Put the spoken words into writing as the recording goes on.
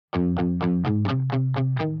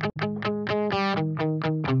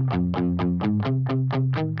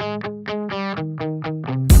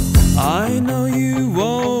I know you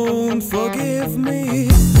won't forgive me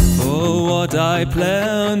for what I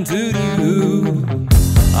plan to do.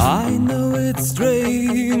 I know it's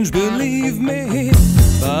strange, believe me,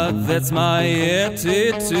 but that's my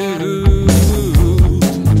attitude.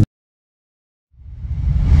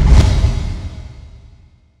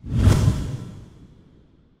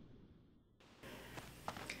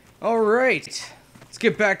 Alright, let's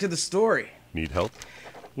get back to the story. Need help?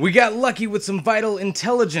 We got lucky with some vital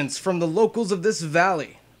intelligence from the locals of this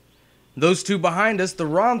valley. Those two behind us, the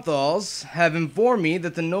Ronthals, have informed me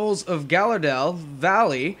that the gnolls of Galardel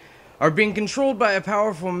Valley are being controlled by a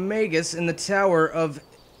powerful magus in the tower of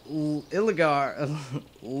Ligalar,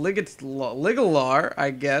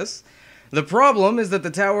 I guess. The problem is that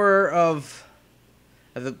the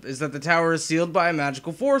tower is sealed by a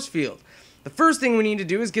magical force field. The first thing we need to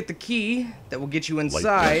do is get the key that will get you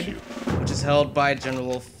inside, which is held by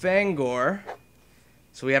General Fangor.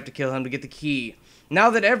 So we have to kill him to get the key. Now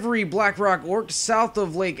that every Blackrock orc south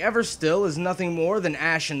of Lake Everstill is nothing more than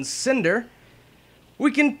ash and cinder, we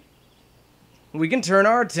can turn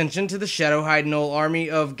our attention to the Shadowhide Gnoll army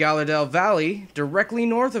of Galardel Valley, directly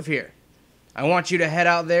north of here. I want you to head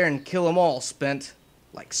out there and kill them all, Spent,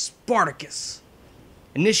 like Spartacus.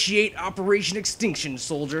 Initiate Operation Extinction,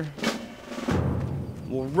 soldier.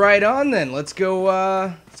 Well, right on then. Let's go,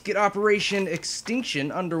 let's get Operation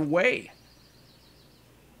Extinction underway.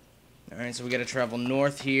 Alright, so we gotta travel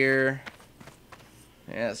north here.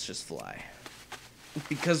 Yeah, let's just fly.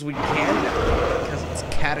 Because we can now. Because it's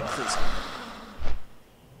Cataclysm.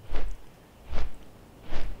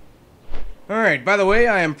 Alright, by the way,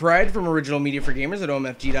 I am Pride from Original Media for Gamers at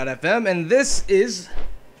omfg.fm, and this is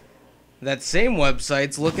that same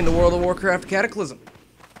website's Look into World of Warcraft Cataclysm.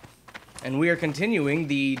 And we are continuing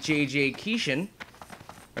the J.J. Keeshan,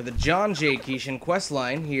 or the John J. Keeshan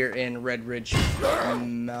questline here in Red Ridge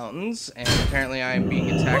Mountains, and apparently I am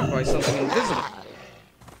being attacked by something invisible.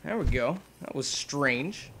 There we go. That was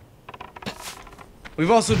strange.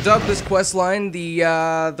 We've also dubbed this questline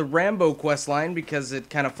the Rambo questline because it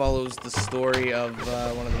kind of follows the story of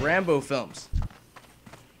one of the Rambo films.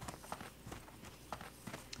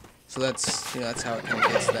 So that's, you know, that's how it kind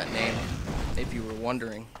of gets that name, if you were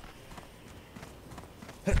wondering.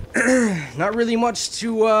 Not really much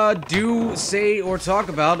to do, say, or talk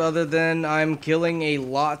about other than I'm killing a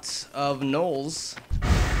lot of gnolls.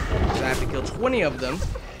 I have to kill 20 of them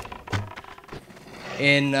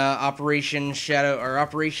in Operation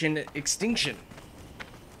Extinction.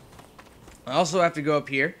 I also have to go up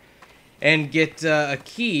here and get a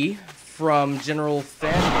key from General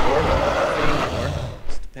Fangor,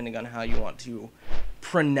 depending on how you want to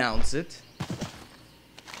pronounce it.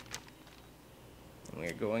 We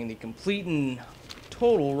are going the complete and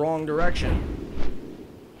total wrong direction.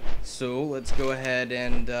 So let's go ahead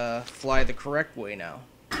and fly the correct way now.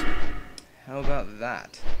 How about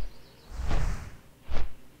that?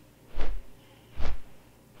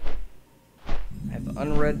 I have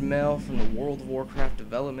unread mail from the World of Warcraft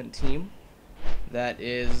development team. That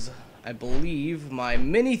is, I believe, my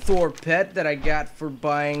mini Thor pet that I got for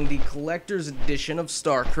buying the collector's edition of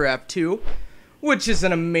StarCraft 2, which is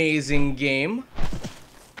an amazing game,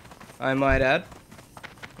 I might add.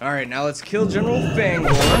 Alright, now let's kill General Fangor.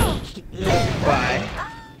 Bye.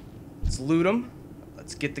 Let's loot him.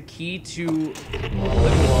 Let's get the key to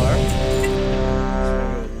Ligalar.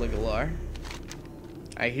 Let's go with Ligalar.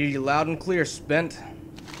 I hear you loud and clear, Spent.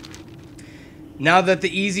 Now that the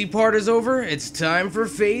easy part is over, it's time for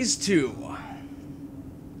Phase 2.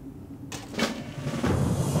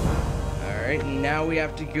 Alright, now we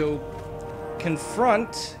have to go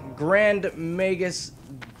confront Grand Magus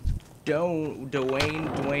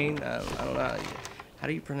Dwayne, I don't know how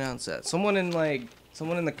do you pronounce that? Someone in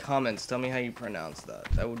the comments tell me how you pronounce that.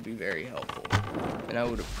 That would be very helpful, and I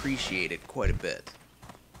would appreciate it quite a bit.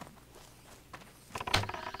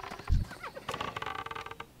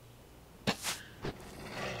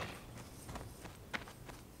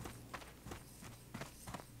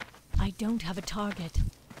 I don't have a target.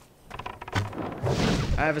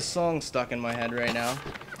 I have a song stuck in my head right now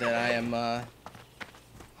that I am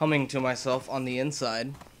humming to myself on the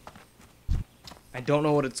inside. I don't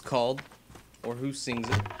know what it's called, or who sings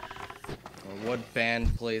it, or what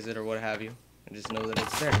band plays it, or what have you. I just know that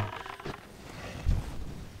it's there.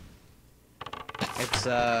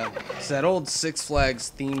 It's that old Six Flags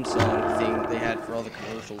theme song thing they had for all the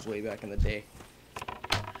commercials way back in the day.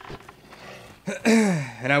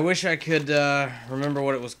 And I wish I could remember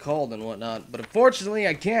what it was called and whatnot, but unfortunately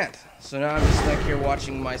I can't. So now I'm just stuck here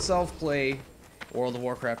watching myself play World of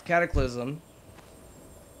Warcraft Cataclysm.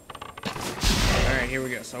 Alright, here we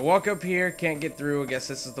go. So I walk up here, can't get through. I guess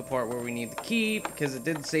this is the part where we need the key, because it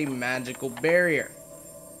did say magical barrier.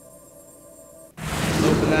 Let's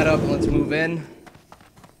open that up and let's move in.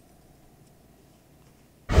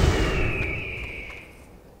 I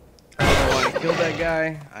don't know why I killed that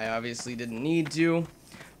guy. I obviously didn't need to,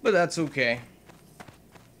 but that's okay.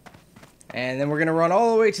 And then we're going to run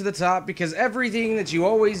all the way to the top, because everything that you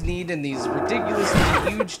always need in these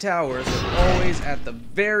ridiculously huge towers is always at the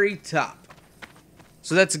very top.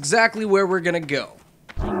 So that's exactly where we're going to go.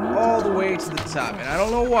 All the way to the top. And I don't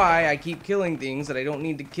know why I keep killing things that I don't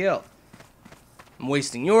need to kill. I'm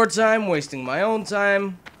wasting your time, wasting my own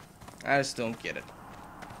time. I just don't get it.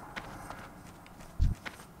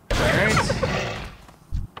 Alright.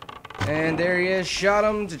 And there he is. Shot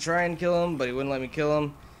him to try and kill him, but he wouldn't let me kill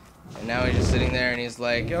him. And now he's just sitting there and he's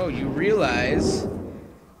like, oh, you realize.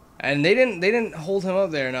 And they didn't hold him up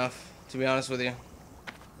there enough, to be honest with you.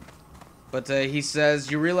 But he says,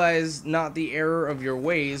 you realize not the error of your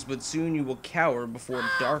ways, but soon you will cower before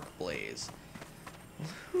Dark Blaze.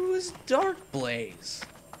 Who is Dark Blaze?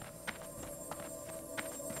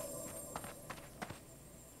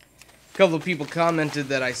 A couple of people commented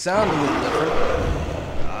that I sound a little different.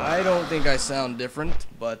 I don't think I sound different,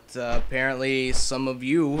 but apparently some of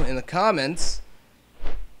you in the comments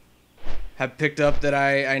have picked up that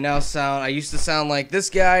I now sound, I used to sound like this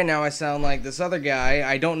guy, now I sound like this other guy.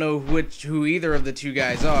 I don't know who either of the two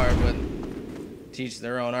guys are, but teach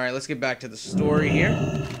their own. Alright, let's get back to the story here.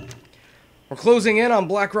 We're closing in on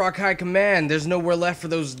Blackrock High Command. There's nowhere left for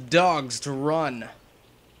those dogs to run.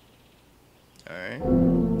 Alright,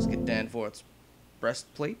 let's get Danforth's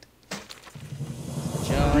breastplate.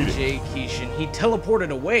 John J. Keeshan. He teleported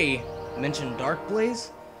away. Mentioned Dark Blaze?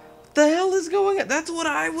 What the hell is going on?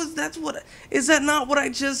 Is that not what I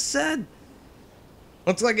just said?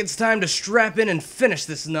 Looks like it's time to strap in and finish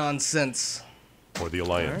this nonsense. For the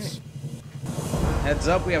Alliance. Right. Heads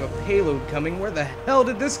up, we have a payload coming. Where the hell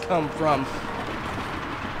did this come from?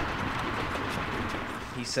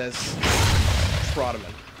 He says,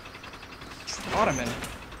 Trotaman. Trotaman?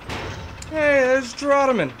 Hey, there's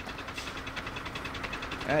Trotaman.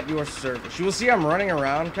 At your service. You will see I'm running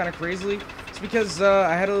around kind of crazily. It's because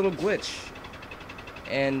I had a little glitch.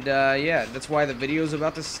 And yeah, that's why the video is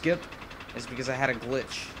about to skip. Is because I had a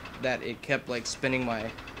glitch that it kept like spinning my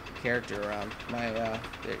character around. Yeah,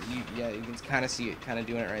 you can kind of see it kind of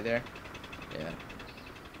doing it right there. Yeah.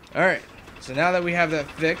 Alright, so now that we have that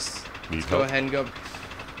fixed, let's go ahead and go.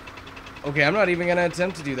 Okay, I'm not even going to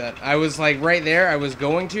attempt to do that. I was like right there, I was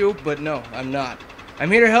going to, but no, I'm not.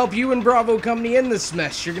 I'm here to help you and Bravo Company in this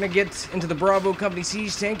mess. You're going to get into the Bravo Company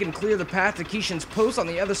siege tank and clear the path to Keeshan's post on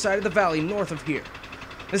the other side of the valley north of here.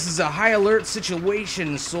 This is a high alert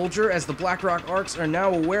situation, soldier, as the Blackrock Arcs are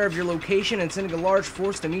now aware of your location and sending a large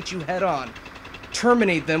force to meet you head on.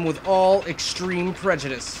 Terminate them with all extreme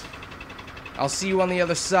prejudice. I'll see you on the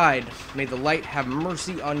other side. May the light have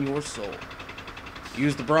mercy on your soul.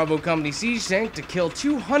 Use the Bravo Company siege tank to kill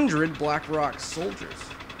 200 Blackrock soldiers.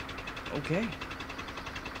 Okay.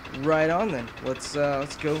 Right on then. Let's go.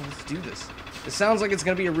 Let's do this. It sounds like it's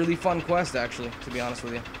gonna be a really fun quest, actually, to be honest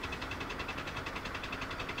with you.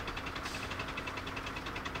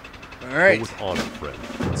 Alright. With honor, friend.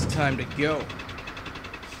 It's time to go.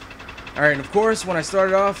 Alright, and of course, when I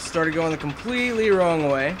started going the completely wrong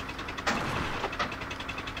way.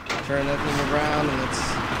 Turn that thing around and let's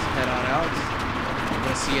head on out. I'm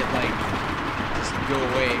gonna see it like just go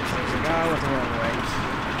away. So I was like, I went the wrong way.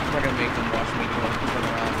 I'm not gonna make them watch me go turn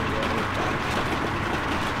around and go all the way back.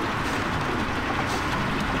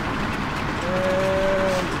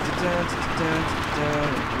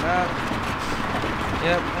 Map.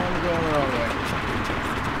 Yep, I'm going the wrong way.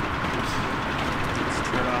 Let's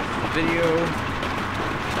turn off the video.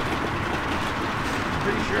 I'm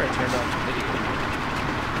pretty sure I turned off the video.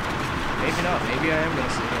 Maybe not. Maybe I am gonna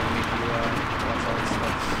sit here and make you watch all this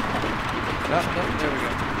stuff. Oh, there we go.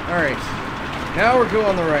 Alright. Now we're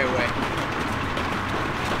going the right way.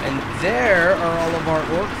 And there are all of our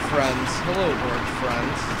orc friends. Hello, orc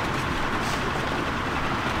friends.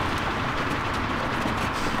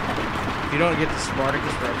 If you don't get the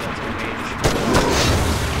Spartacus reference, I'm mage.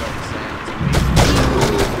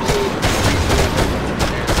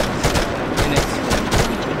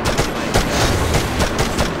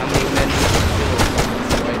 How many men do you kill?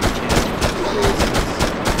 Right,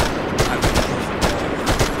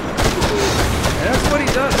 and that's what he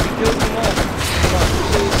does. He kills them all.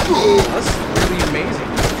 That's really amazing.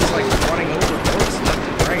 It's like running over.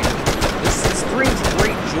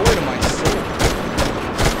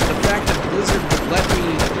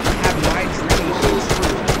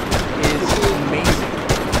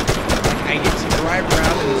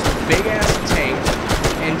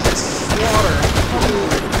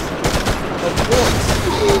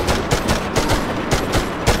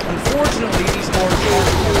 Unfortunately, these hordes are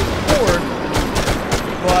forward,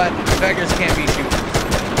 but beggars can't be shooters.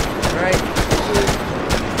 Right?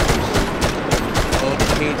 Oh, the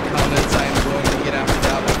hate comments, I am going to get after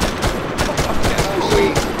that one. Oh,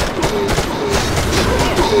 wait.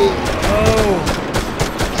 Oh!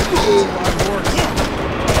 That's a lot of orcs.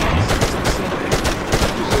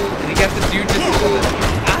 And you got the dude just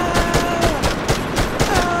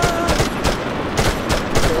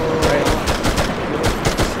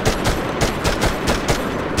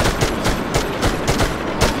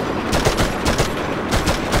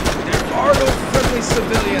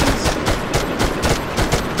civilians.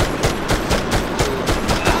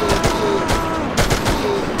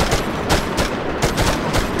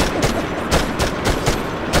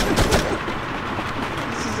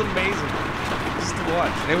 This is amazing. Just to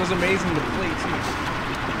watch. And it was amazing to play too.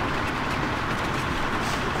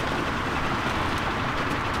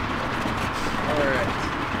 Alright.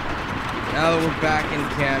 Now that we're back in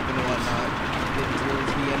camp and whatnot, getting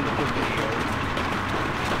towards the end of the video.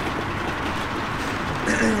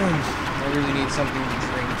 I really need something to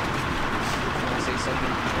drink. When I say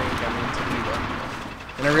something to drink, I mean tequila.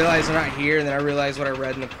 And I realized I'm not here, and then I realized what I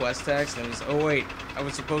read in the quest text, and I was, oh wait, I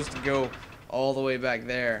was supposed to go all the way back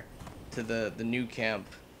there to the new camp,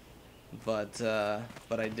 but I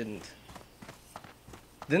didn't.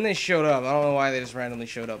 Then they showed up. I don't know why they just randomly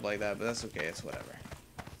showed up like that, but that's okay. It's whatever.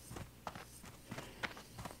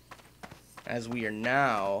 As we are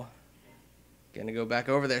now gonna go back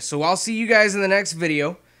over there. So I'll see you guys in the next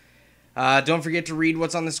video. Don't forget to read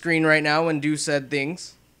what's on the screen right now and do said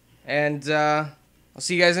things. And I'll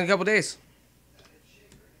see you guys in a couple days.